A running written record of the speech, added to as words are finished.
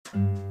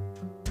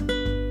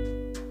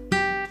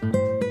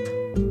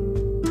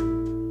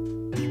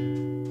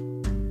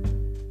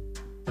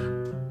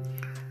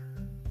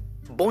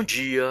Bom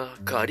dia,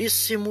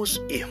 caríssimos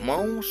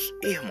irmãos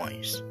e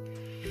irmãs.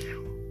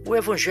 O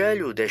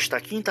Evangelho desta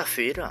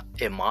quinta-feira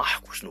é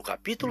Marcos, no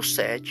capítulo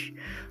 7,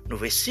 no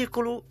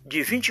versículo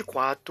de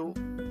 24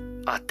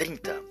 a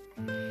 30.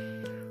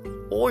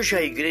 Hoje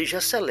a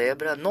igreja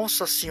celebra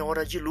Nossa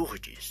Senhora de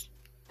Lourdes.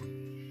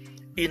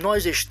 E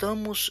nós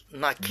estamos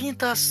na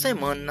quinta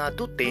semana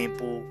do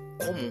tempo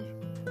comum.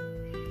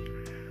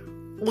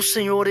 O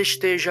Senhor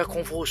esteja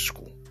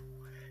convosco.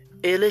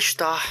 Ele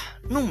está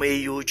no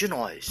meio de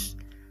nós.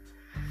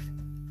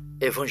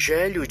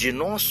 Evangelho de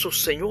nosso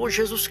Senhor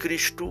Jesus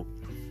Cristo,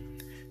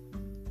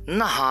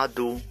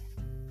 narrado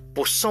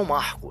por São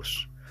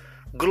Marcos.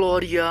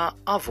 Glória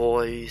a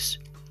vós,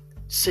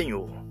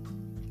 Senhor.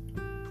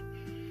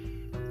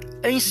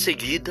 Em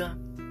seguida,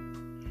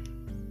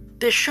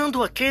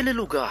 deixando aquele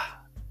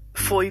lugar,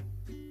 foi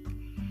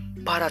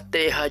para a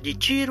terra de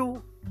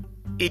Tiro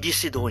e de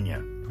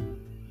Sidônia.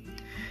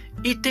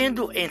 E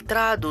tendo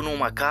entrado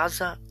numa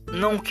casa,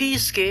 não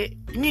quis que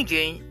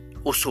ninguém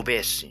o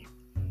soubesse,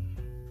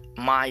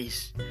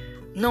 mas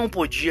não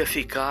podia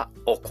ficar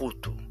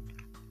oculto,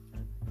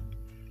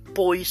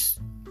 pois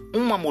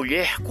uma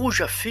mulher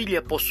cuja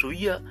filha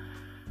possuía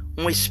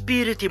um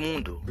espírito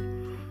imundo,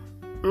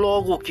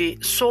 logo que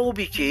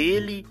soube que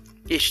ele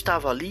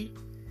estava ali,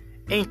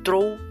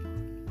 entrou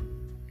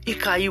e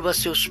caiu a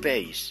seus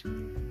pés.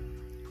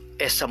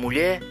 Essa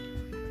mulher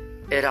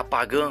era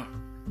pagã,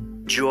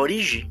 de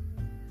origem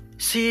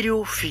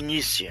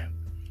sírio-fenícia.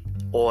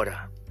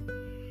 Ora,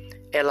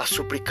 ela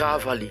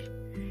suplicava-lhe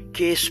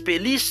que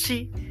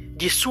expelisse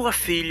de sua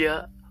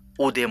filha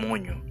o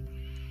demônio.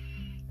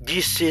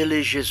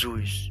 Disse-lhe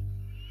Jesus: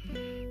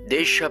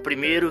 deixa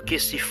primeiro que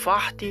se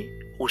farte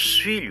os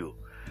filhos,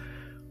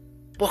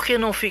 porque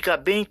não fica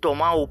bem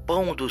tomar o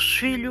pão dos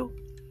filhos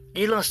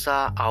e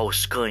lançar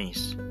aos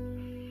cães.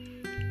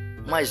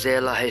 Mas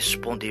ela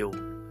respondeu: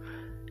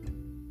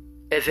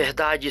 é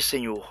verdade,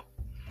 Senhor,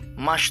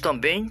 mas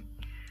também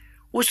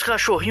os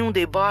cachorrinhos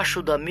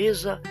debaixo da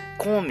mesa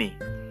comem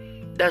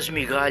das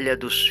migalhas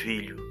dos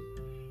filhos.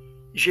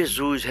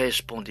 Jesus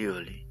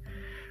respondeu-lhe: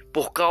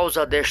 por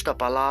causa desta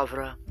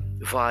palavra,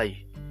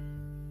 vai,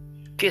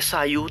 que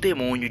saiu o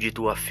demônio de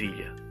tua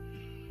filha.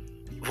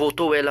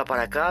 Voltou ela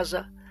para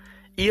casa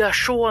e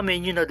achou a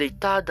menina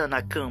deitada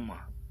na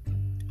cama.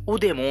 O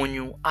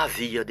demônio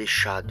havia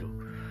deixado.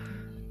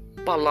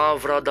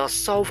 Palavra da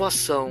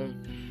salvação.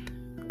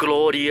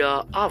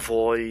 Glória a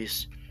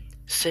vós,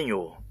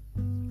 Senhor.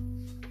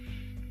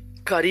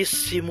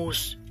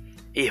 Caríssimos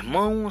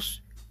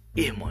irmãos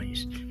e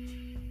irmãs,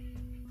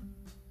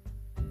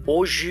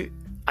 hoje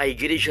a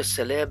igreja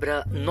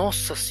celebra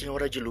Nossa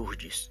Senhora de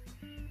Lourdes.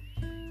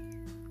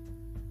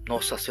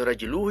 Nossa Senhora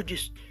de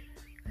Lourdes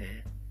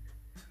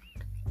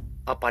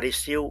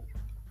apareceu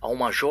a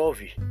uma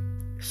jovem,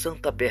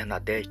 Santa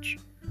Bernadette,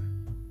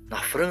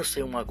 na França,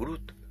 em uma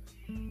gruta,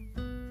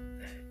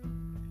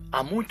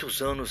 há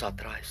muitos anos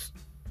atrás.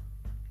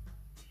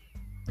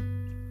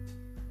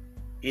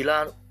 E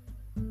lá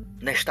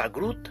nesta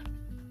gruta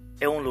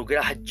é um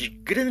lugar de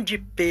grande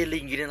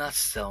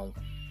peregrinação,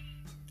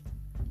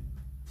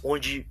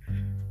 onde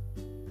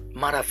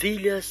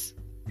maravilhas,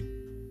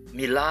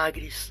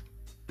 milagres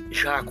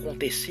já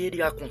aconteceram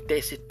e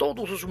acontecem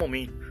todos os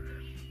momentos,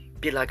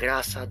 pela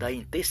graça da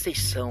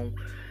intercessão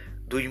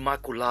do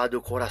Imaculado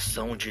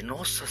Coração de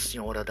Nossa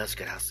Senhora das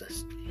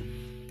Graças.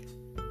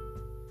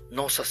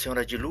 Nossa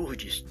Senhora de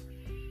Lourdes,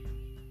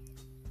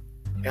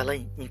 ela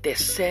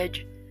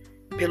intercede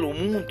pelo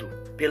mundo,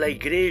 pela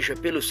igreja,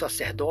 pelo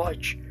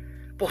sacerdote,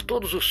 por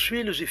todos os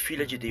filhos e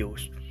filhas de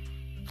Deus.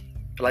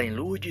 Lá em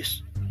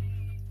Lourdes,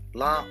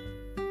 lá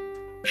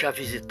já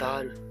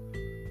visitaram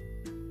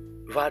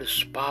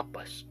vários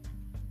papas.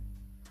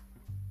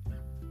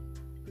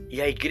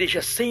 E a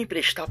igreja sempre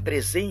está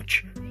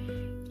presente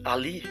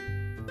ali,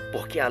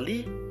 porque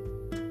ali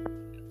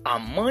a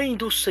mãe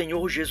do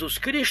Senhor Jesus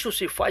Cristo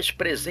se faz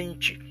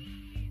presente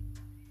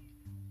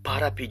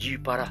para pedir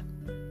para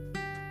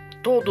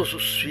todos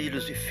os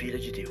filhos e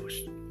filhas de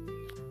Deus.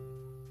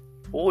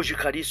 Hoje,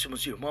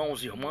 caríssimos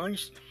irmãos e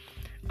irmãs,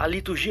 a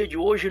liturgia de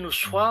hoje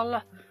nos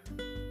fala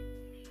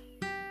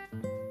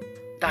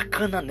da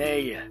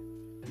cananeia,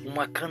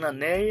 uma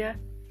cananeia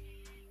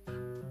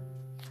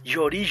de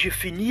origem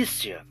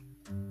fenícia,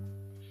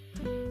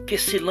 que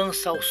se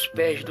lança aos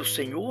pés do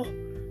Senhor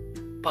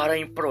para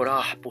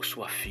implorar por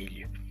sua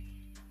filha.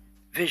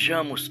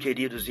 Vejamos,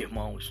 queridos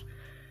irmãos,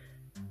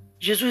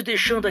 Jesus,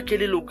 deixando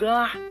aquele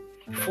lugar,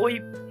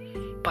 foi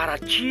para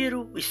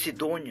Tiro e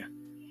Sidônia,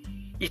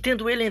 e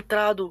tendo ele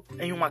entrado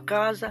em uma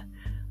casa,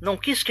 não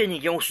quis que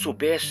ninguém o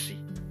soubesse.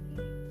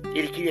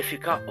 Ele queria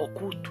ficar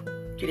oculto,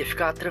 queria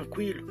ficar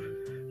tranquilo,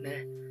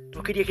 né?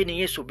 Não queria que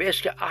ninguém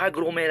soubesse que a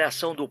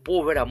aglomeração do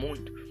povo era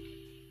muito.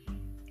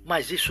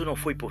 Mas isso não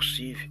foi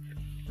possível,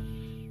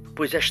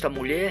 pois esta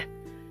mulher,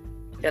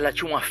 ela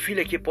tinha uma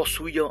filha que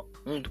possuía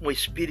um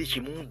espírito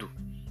imundo.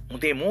 Um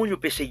demônio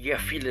perseguia a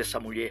filha dessa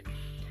mulher.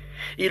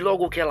 E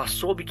logo que ela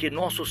soube que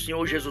nosso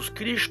Senhor Jesus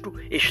Cristo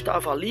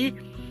estava ali,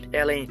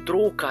 ela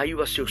entrou,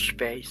 caiu a seus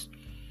pés.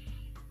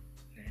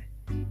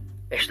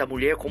 Esta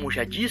mulher, como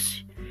já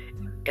disse,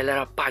 ela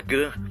era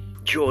pagã,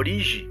 de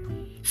origem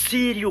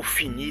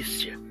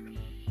sírio-fenícia.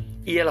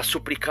 E ela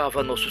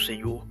suplicava a Nosso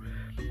Senhor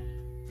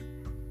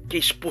que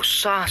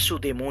expulsasse o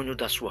demônio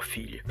da sua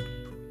filha.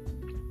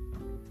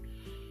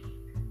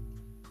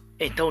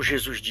 Então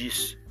Jesus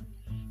disse: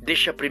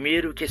 deixa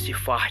primeiro que se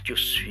farte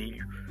os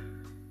filhos,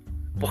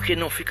 porque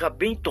não fica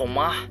bem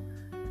tomar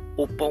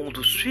o pão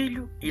dos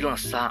filhos e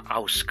lançar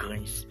aos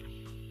cães.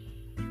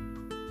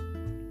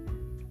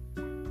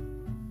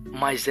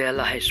 Mas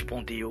ela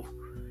respondeu: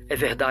 é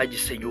verdade,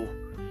 Senhor,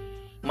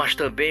 mas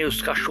também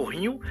os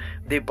cachorrinhos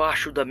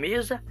debaixo da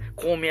mesa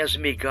comem as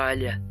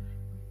migalhas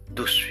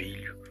dos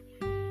filhos.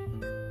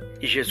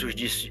 E Jesus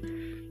disse: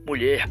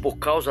 mulher, por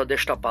causa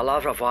desta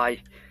palavra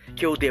vai,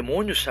 que o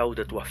demônio saiu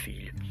da tua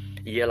filha.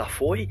 E ela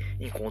foi,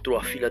 encontrou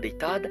a filha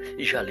deitada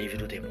e já livre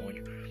do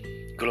demônio.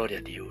 Glória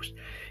a Deus.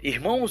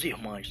 Irmãos e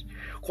irmãs,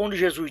 quando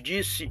Jesus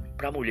disse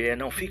para a mulher: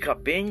 não fica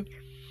bem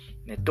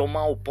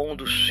tomar o pão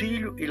dos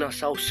filhos e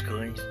lançar os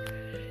cães,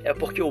 é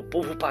porque o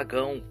povo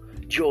pagão,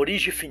 de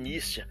origem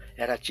fenícia,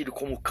 era tido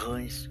como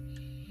cães.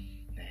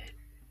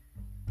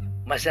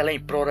 Mas ela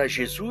implora a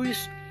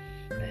Jesus,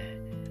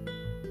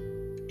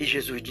 e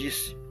Jesus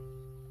disse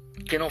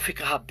que não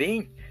ficava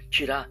bem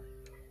tirar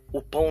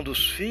o pão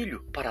dos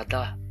filhos para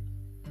dar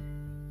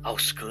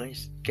aos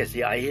cães, quer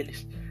dizer, a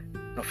eles.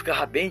 Não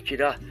ficava bem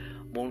tirar,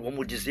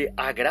 vamos dizer,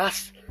 a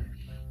graça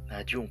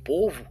de um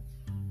povo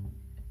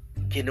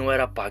que não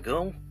era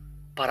pagão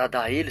para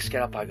dar a eles que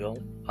era pagão,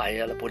 a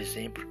ela, por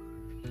exemplo.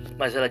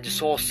 Mas ela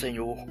disse: ó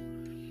Senhor,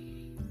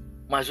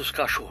 mas os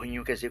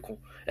cachorrinhos, quer dizer,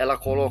 ela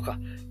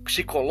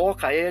se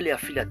coloca ela e a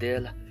filha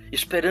dela,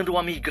 esperando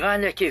uma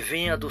migalha que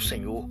venha do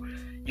Senhor.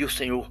 E o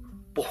Senhor,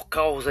 por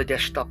causa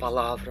desta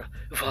palavra,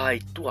 vai,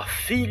 tua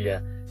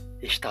filha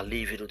está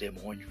livre do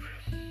demônio.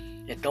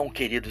 Então,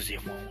 queridos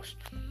irmãos,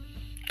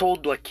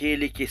 todo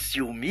aquele que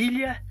se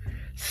humilha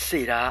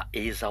será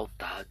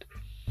exaltado.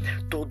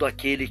 Todo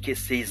aquele que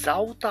se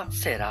exalta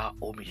será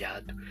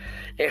humilhado.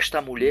 Esta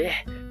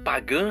mulher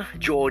pagã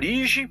de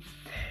origem,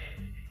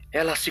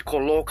 ela se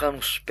coloca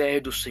nos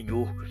pés do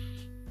Senhor,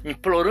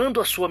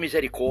 implorando a sua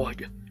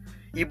misericórdia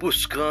e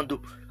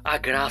buscando a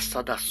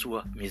graça da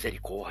sua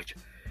misericórdia.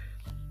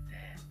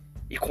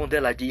 E quando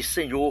ela diz: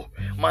 Senhor,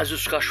 mas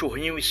os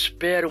cachorrinhos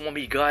esperam uma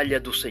migalha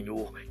do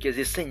Senhor, quer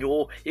dizer,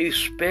 Senhor, eu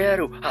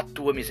espero a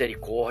tua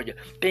misericórdia,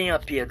 tenha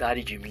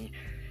piedade de mim.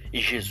 E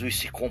Jesus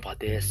se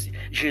compadece.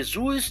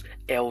 Jesus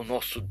é o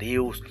nosso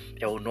Deus,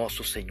 é o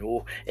nosso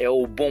Senhor, é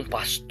o bom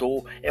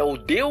pastor, é o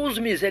Deus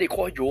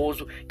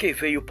misericordioso que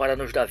veio para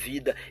nos dar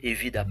vida e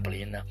vida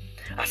plena.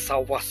 A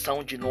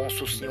salvação de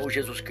nosso Senhor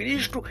Jesus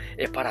Cristo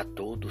é para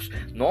todos.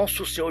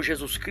 Nosso Senhor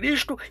Jesus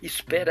Cristo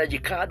espera de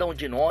cada um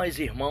de nós,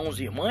 irmãos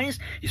e irmãs,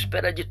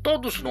 espera de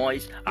todos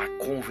nós a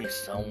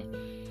convenção,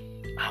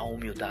 a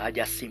humildade,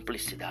 a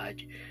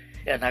simplicidade.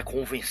 É na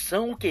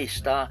convenção que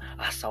está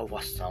a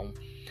salvação.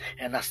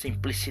 É na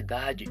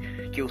simplicidade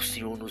que o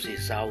Senhor nos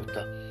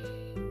exalta.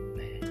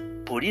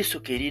 Por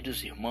isso,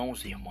 queridos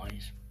irmãos e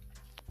irmãs,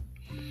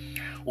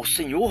 o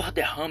Senhor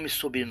derrame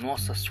sobre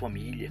nossas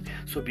famílias,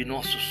 sobre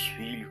nossos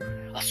filhos,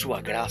 a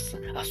sua graça,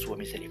 a sua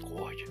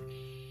misericórdia.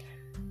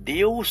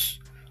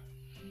 Deus,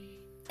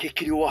 que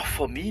criou a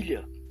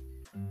família,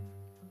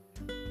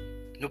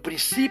 no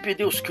princípio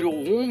Deus criou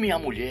o homem e a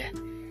mulher.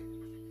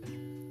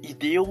 E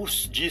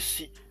Deus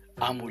disse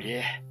à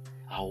mulher,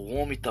 ao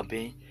homem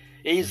também: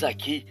 eis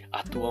aqui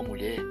a tua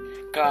mulher,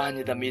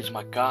 carne da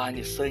mesma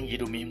carne, sangue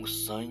do mesmo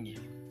sangue.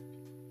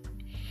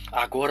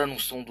 Agora não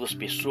são duas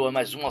pessoas,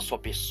 mas uma só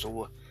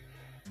pessoa.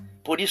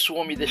 Por isso o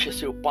homem deixa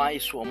seu pai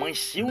e sua mãe,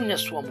 se une à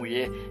sua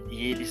mulher,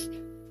 e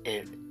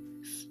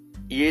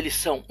eles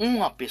são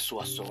uma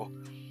pessoa só.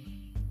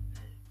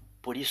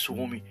 Por isso o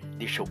homem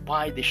deixa o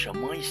pai, deixa a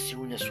mãe e se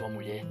une à sua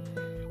mulher.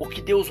 O que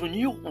Deus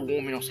uniu, o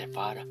homem não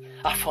separa.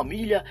 A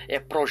família é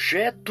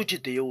projeto de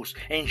Deus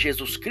em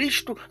Jesus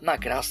Cristo, na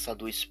graça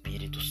do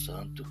Espírito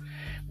Santo.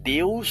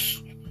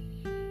 Deus,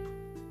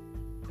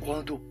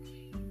 quando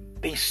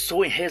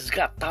pensou em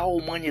resgatar a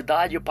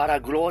humanidade para a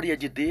glória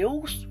de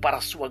Deus, para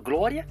a sua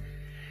glória,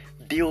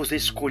 Deus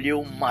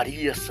escolheu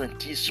Maria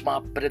Santíssima,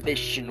 a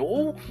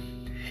predestinou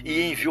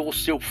e enviou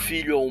seu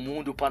Filho ao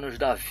mundo para nos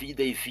dar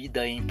vida e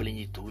vida em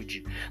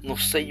plenitude. No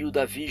seio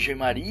da Virgem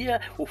Maria,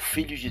 o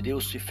Filho de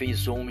Deus se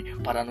fez homem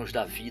para nos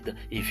dar vida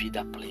e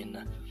vida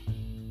plena.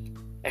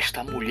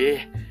 Esta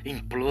mulher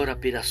implora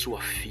pela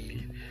sua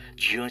filha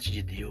diante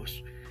de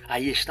Deus.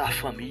 Aí está a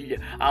família,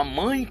 a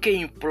mãe que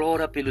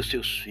implora pelos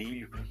seus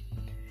filhos.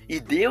 E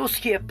Deus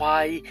que é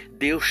pai,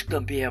 Deus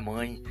também é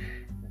mãe.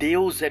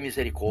 Deus é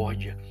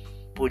misericórdia.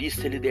 Por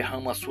isso ele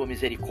derrama a sua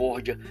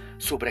misericórdia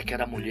sobre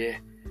aquela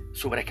mulher,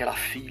 sobre aquela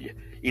filha,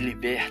 e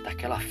liberta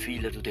aquela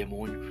filha do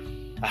demônio.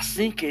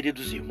 Assim,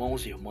 queridos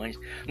irmãos e irmãs,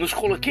 nos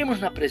coloquemos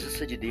na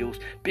presença de Deus,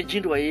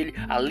 pedindo a Ele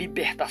a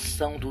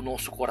libertação do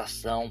nosso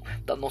coração,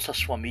 das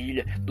nossas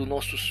famílias, dos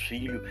nossos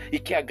filhos, e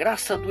que a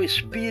graça do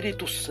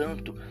Espírito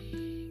Santo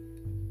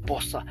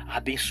possa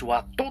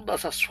abençoar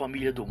todas as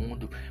famílias do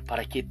mundo,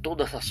 para que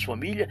todas as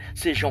famílias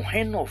sejam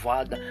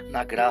renovadas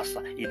na graça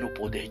e no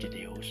poder de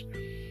Deus.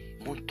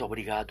 Muito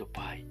obrigado,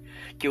 Pai.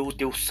 Que o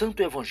teu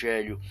santo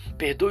Evangelho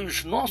perdoe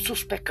os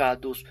nossos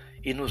pecados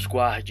e nos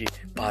guarde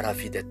para a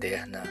vida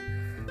eterna.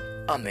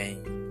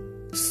 Amém.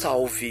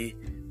 Salve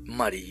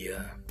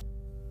Maria.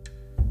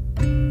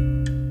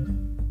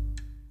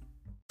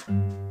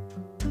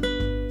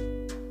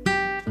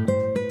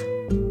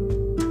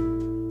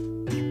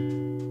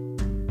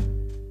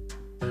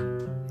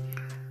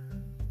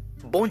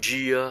 Bom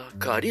dia,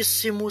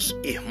 caríssimos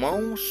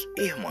irmãos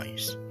e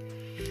irmãs.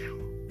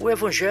 O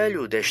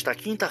Evangelho desta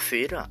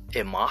quinta-feira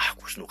é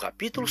Marcos, no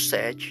capítulo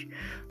 7,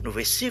 no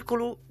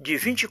versículo de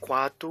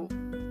 24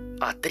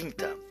 a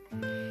 30.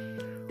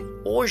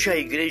 Hoje a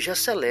igreja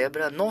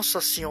celebra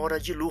Nossa Senhora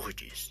de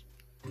Lourdes.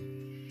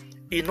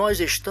 E nós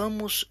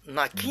estamos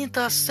na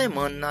quinta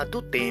semana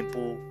do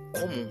tempo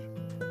comum.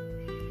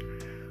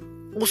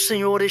 O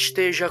Senhor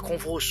esteja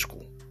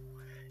convosco.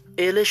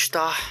 Ele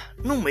está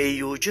no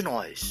meio de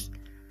nós.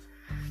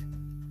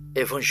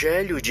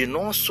 Evangelho de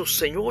Nosso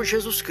Senhor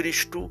Jesus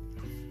Cristo,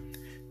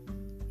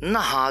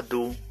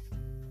 narrado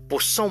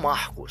por São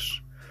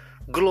Marcos.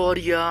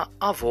 Glória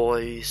a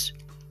vós,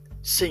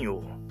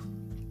 Senhor.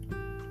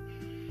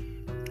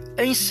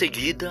 Em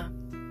seguida,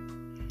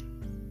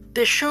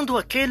 deixando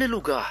aquele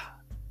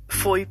lugar,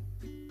 foi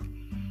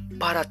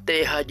para a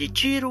terra de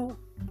Tiro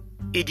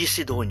e de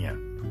Sidônia.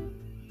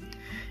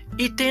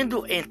 E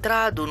tendo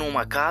entrado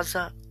numa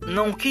casa,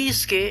 não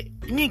quis que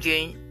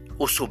ninguém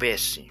o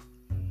soubesse,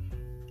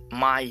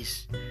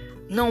 mas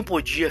não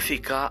podia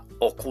ficar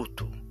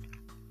oculto,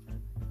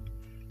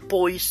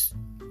 pois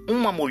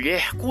uma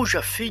mulher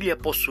cuja filha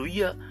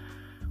possuía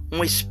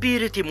um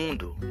espírito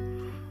imundo,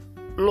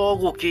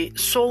 logo que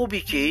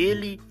soube que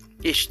ele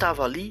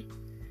estava ali,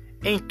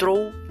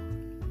 entrou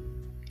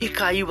e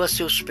caiu a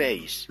seus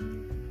pés.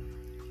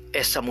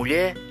 Essa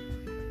mulher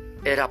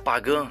era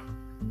pagã,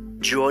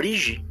 de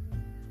origem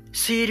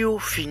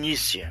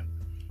sírio-fenícia.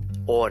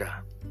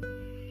 Ora,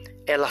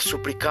 ela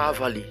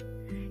suplicava-lhe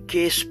que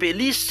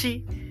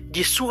expelisse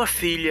de sua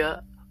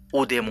filha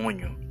o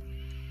demônio.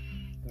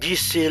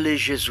 Disse-lhe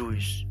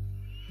Jesus: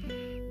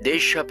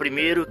 deixa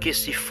primeiro que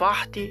se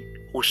farte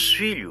os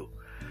filhos,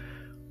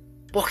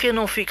 porque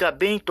não fica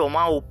bem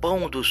tomar o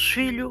pão dos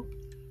filhos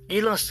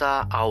e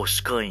lançar aos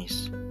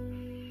cães.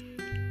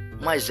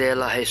 Mas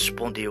ela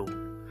respondeu: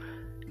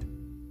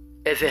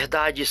 é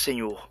verdade,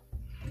 Senhor,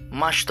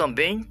 mas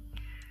também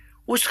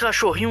os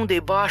cachorrinhos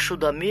debaixo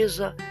da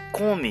mesa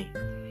comem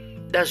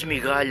das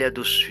migalhas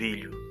dos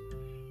filhos.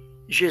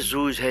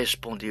 Jesus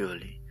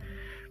respondeu-lhe: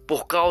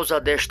 por causa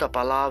desta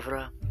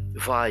palavra,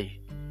 vai,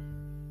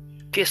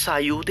 que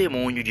saiu o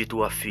demônio de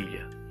tua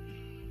filha.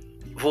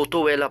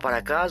 Voltou ela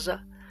para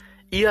casa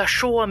e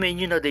achou a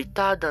menina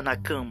deitada na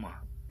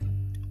cama.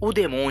 O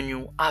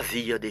demônio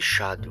havia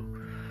deixado.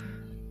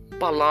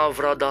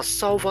 Palavra da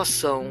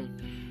salvação.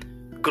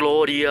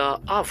 Glória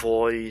a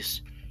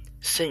vós,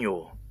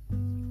 Senhor.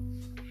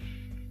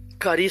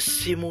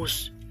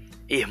 Caríssimos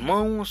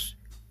irmãos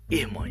e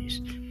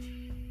irmãs,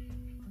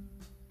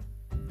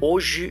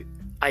 hoje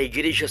a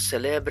igreja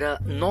celebra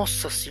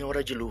Nossa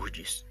Senhora de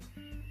Lourdes.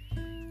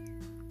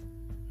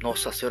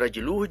 Nossa Senhora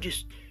de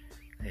Lourdes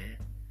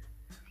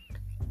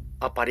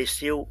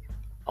apareceu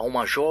a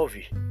uma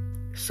jovem,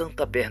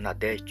 Santa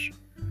Bernadette,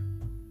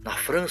 na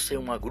França, em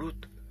uma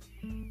gruta,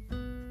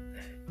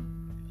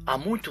 há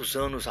muitos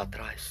anos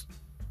atrás.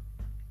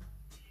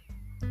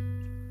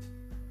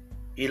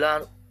 E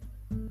lá,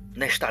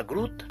 nesta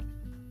gruta,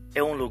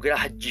 é um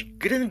lugar de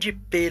grande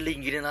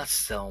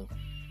peregrinação,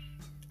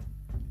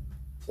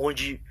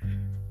 onde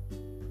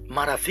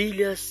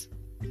maravilhas,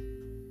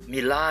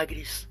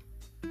 milagres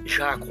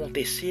já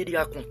aconteceram e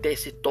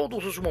acontecem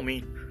todos os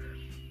momentos,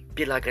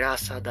 pela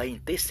graça da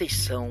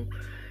intercessão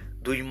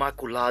do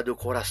Imaculado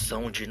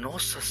Coração de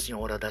Nossa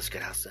Senhora das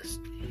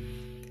Graças.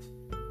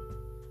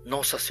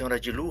 Nossa Senhora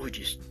de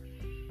Lourdes,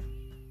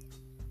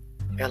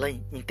 ela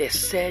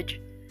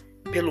intercede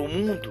pelo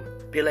mundo,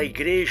 pela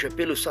igreja,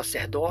 pelo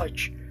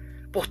sacerdote,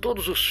 por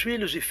todos os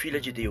filhos e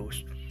filhas de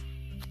Deus.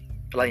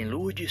 Lá em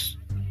Lourdes,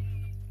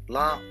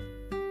 lá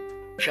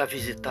já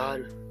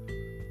visitaram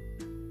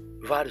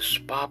vários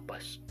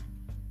papas.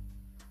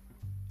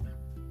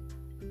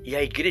 E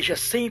a igreja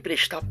sempre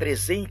está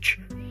presente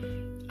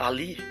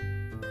ali,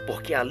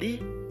 porque ali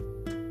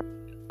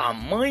a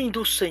mãe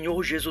do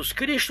Senhor Jesus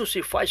Cristo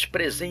se faz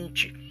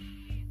presente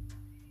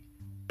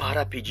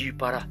para pedir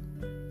para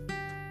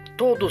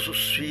todos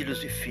os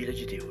filhos e filhas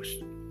de Deus.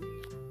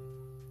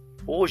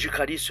 Hoje,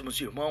 caríssimos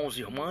irmãos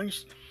e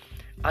irmãs,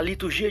 a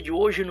liturgia de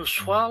hoje nos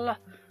fala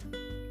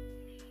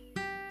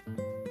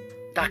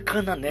da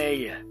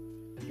cananeia,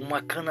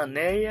 uma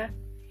cananeia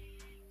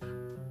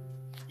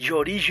de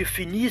origem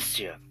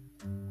fenícia,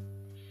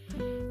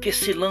 que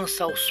se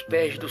lança aos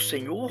pés do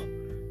Senhor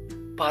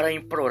para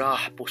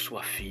implorar por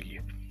sua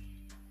filha.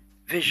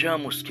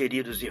 Vejamos,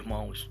 queridos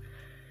irmãos,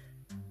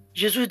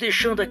 Jesus,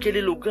 deixando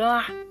aquele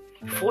lugar,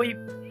 foi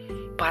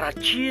para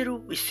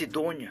Tiro e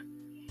Sidônia,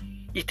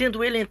 E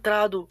tendo ele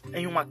entrado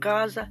em uma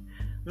casa,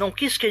 não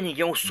quis que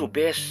ninguém o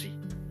soubesse.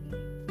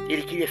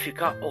 Ele queria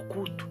ficar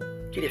oculto,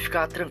 queria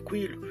ficar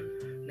tranquilo,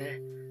 né?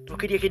 Não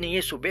queria que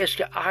ninguém soubesse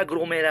que a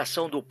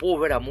aglomeração do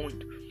povo era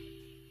muito.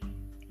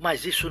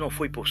 Mas isso não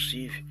foi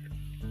possível,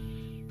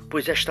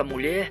 pois esta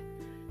mulher,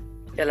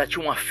 ela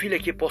tinha uma filha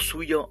que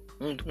possuía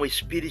um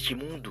espírito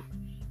imundo.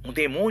 Um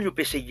demônio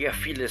perseguia a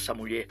filha dessa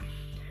mulher.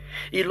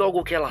 E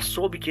logo que ela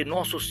soube que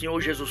nosso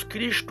Senhor Jesus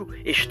Cristo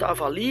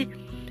estava ali,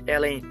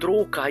 ela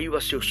entrou, caiu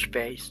a seus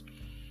pés.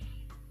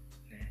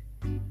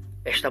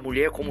 Esta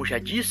mulher, como já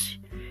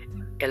disse,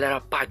 ela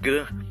era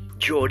pagã,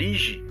 de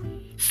origem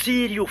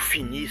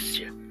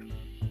sírio-fenícia.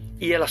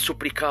 E ela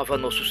suplicava a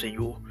nosso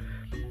Senhor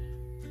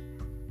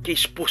que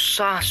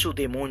expulsasse o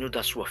demônio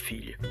da sua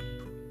filha.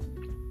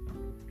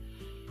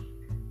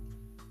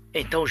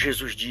 Então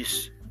Jesus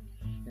disse: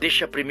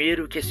 deixa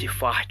primeiro que se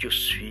farte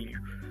os filhos,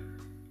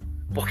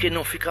 porque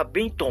não fica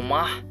bem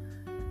tomar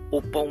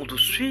o pão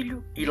dos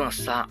filhos e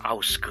lançar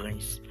aos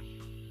cães.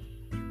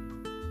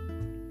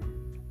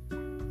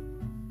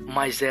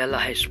 Mas ela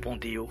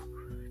respondeu: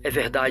 é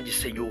verdade,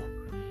 Senhor,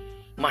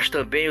 mas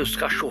também os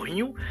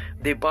cachorrinhos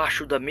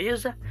debaixo da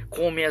mesa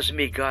comem as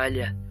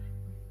migalhas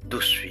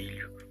dos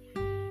filhos.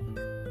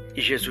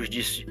 E Jesus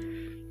disse: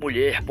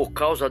 mulher, por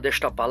causa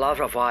desta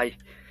palavra vai,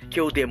 que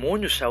o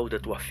demônio saiu da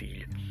tua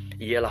filha.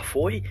 E ela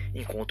foi,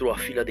 encontrou a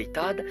filha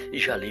deitada e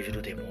já livre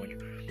do demônio.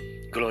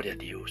 Glória a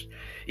Deus.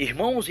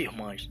 Irmãos e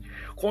irmãs,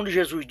 quando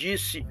Jesus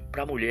disse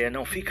para a mulher: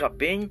 não fica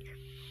bem,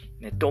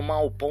 né,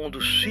 tomar o pão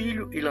dos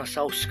filhos e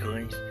lançar os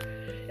cães,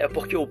 é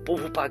porque o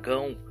povo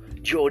pagão,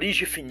 de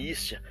origem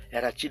fenícia,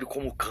 era tido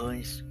como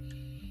cães.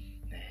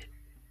 Né?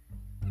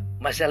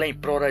 Mas ela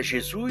implora a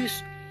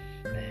Jesus,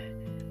 né,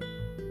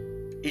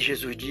 e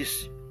Jesus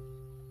disse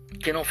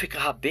que não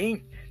ficava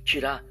bem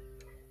tirar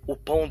o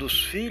pão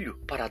dos filhos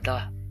para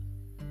dar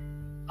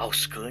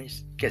aos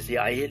cães, quer dizer,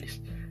 a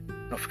eles.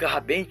 Não ficava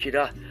bem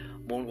tirar,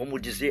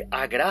 vamos dizer,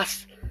 a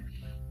graça,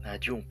 né,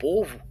 de um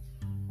povo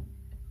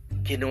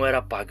que não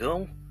era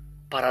pagão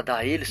para dar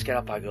a eles que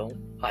era pagão,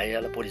 a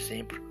ela, por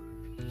exemplo.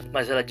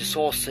 Mas ela disse: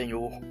 ó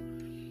Senhor,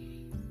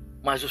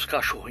 mas os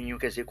cachorrinhos,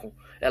 quer dizer,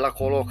 ela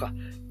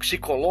se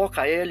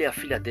coloca ela e a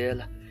filha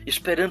dela,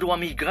 esperando uma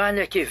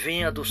migalha que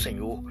venha do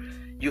Senhor.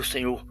 E o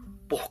Senhor,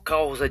 por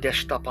causa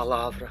desta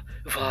palavra,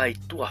 vai,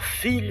 tua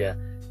filha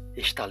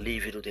está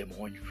livre do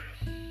demônio.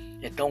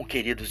 Então,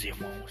 queridos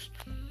irmãos,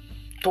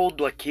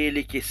 todo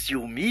aquele que se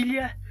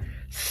humilha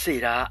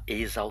será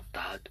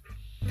exaltado.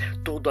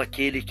 Todo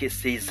aquele que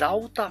se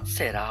exalta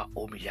será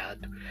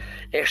humilhado.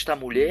 Esta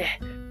mulher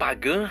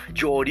pagã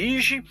de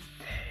origem,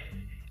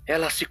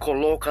 ela se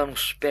coloca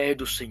nos pés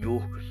do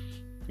Senhor,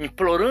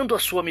 implorando a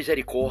sua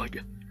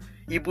misericórdia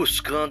e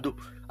buscando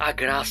a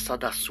graça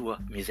da sua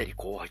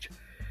misericórdia.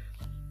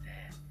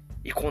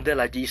 E quando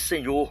ela diz: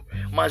 Senhor,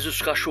 mas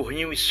os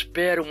cachorrinhos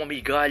esperam uma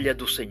migalha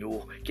do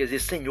Senhor, quer dizer,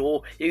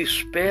 Senhor, eu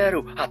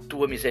espero a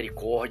tua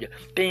misericórdia,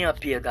 tenha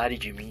piedade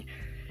de mim.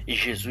 E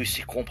Jesus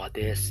se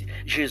compadece.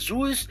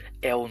 Jesus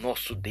é o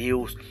nosso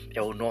Deus,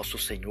 é o nosso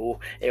Senhor,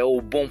 é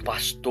o bom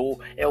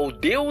pastor, é o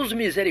Deus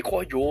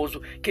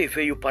misericordioso que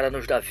veio para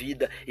nos dar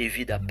vida e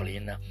vida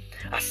plena.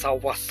 A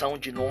salvação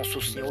de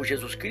nosso Senhor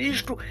Jesus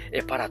Cristo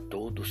é para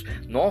todos.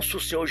 Nosso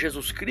Senhor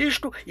Jesus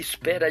Cristo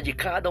espera de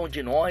cada um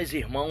de nós,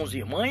 irmãos e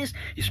irmãs,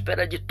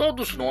 espera de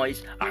todos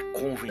nós a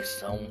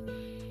convenção,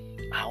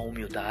 a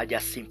humildade, a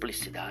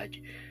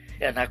simplicidade.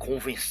 É na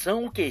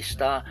convenção que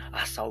está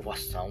a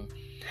salvação.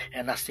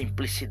 É na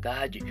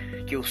simplicidade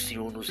que o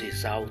Senhor nos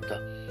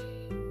exalta.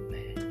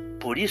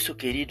 Por isso,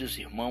 queridos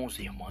irmãos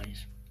e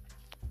irmãs,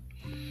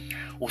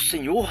 o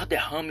Senhor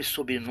derrame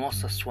sobre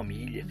nossas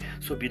famílias,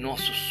 sobre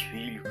nossos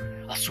filhos,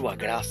 a sua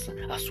graça,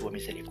 a sua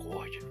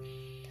misericórdia.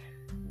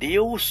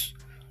 Deus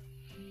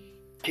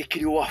que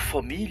criou a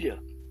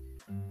família,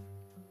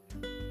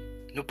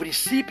 no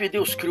princípio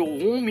Deus criou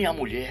o homem e a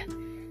mulher.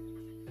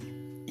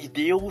 E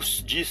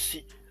Deus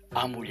disse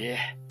à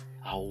mulher,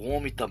 ao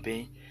homem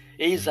também: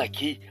 eis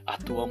aqui a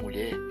tua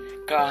mulher,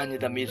 carne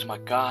da mesma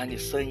carne,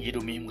 sangue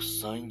do mesmo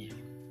sangue.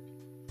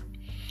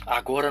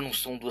 Agora não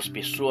são duas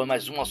pessoas,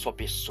 mas uma só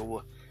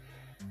pessoa.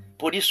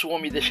 Por isso o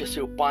homem deixa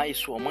seu pai e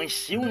sua mãe,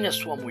 se une à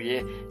sua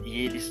mulher, e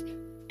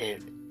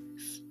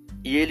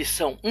eles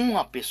são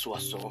uma pessoa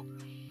só.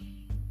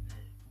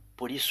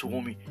 Por isso o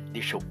homem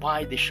deixa o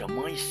pai, deixa a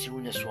mãe e se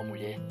une à sua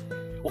mulher.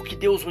 O que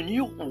Deus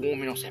uniu, o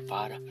homem não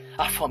separa.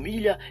 A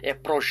família é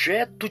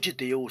projeto de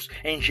Deus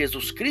em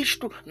Jesus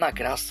Cristo, na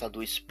graça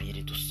do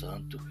Espírito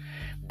Santo.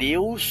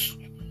 Deus,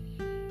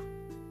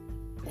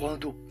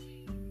 quando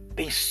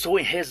pensou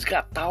em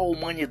resgatar a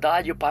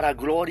humanidade para a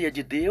glória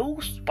de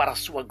Deus, para a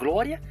sua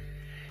glória,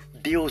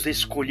 Deus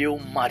escolheu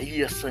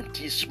Maria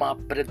Santíssima, a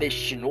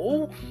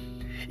predestinou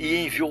e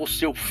enviou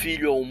seu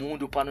Filho ao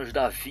mundo para nos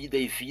dar vida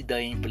e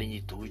vida em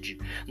plenitude.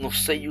 No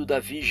seio da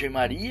Virgem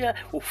Maria,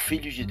 o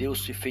Filho de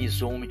Deus se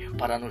fez homem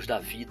para nos dar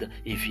vida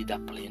e vida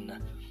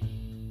plena.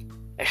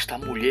 Esta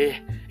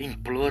mulher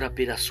implora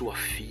pela sua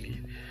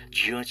filha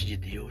diante de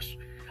Deus.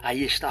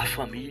 Aí está a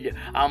família,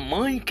 a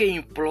mãe que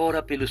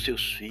implora pelos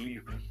seus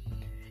filhos.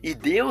 E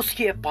Deus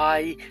que é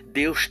Pai,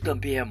 Deus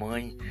também é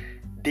Mãe.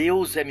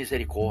 Deus é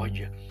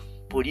misericórdia.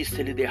 Por isso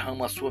Ele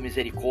derrama a sua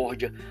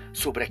misericórdia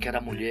sobre aquela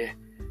mulher,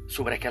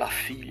 sobre aquela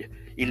filha,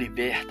 e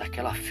liberta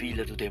aquela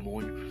filha do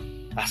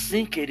demônio.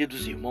 Assim,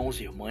 queridos irmãos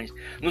e irmãs,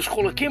 nos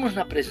coloquemos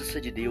na presença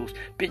de Deus,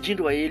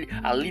 pedindo a Ele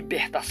a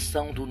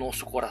libertação do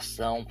nosso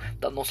coração,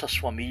 das nossas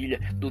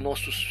famílias, dos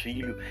nossos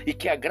filhos, e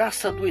que a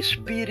graça do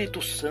Espírito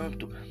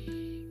Santo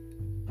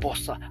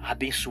possa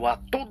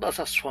abençoar todas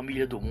as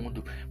famílias do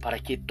mundo, para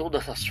que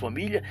todas as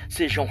famílias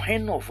sejam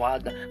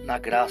renovadas na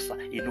graça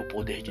e no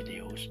poder de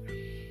Deus.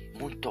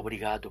 Muito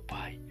obrigado,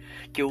 Pai.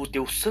 Que o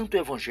Teu Santo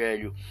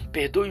Evangelho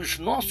perdoe os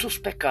nossos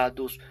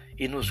pecados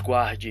e nos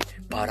guarde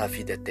para a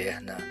vida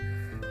eterna.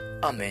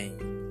 Amém.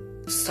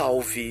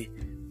 Salve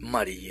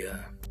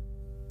Maria.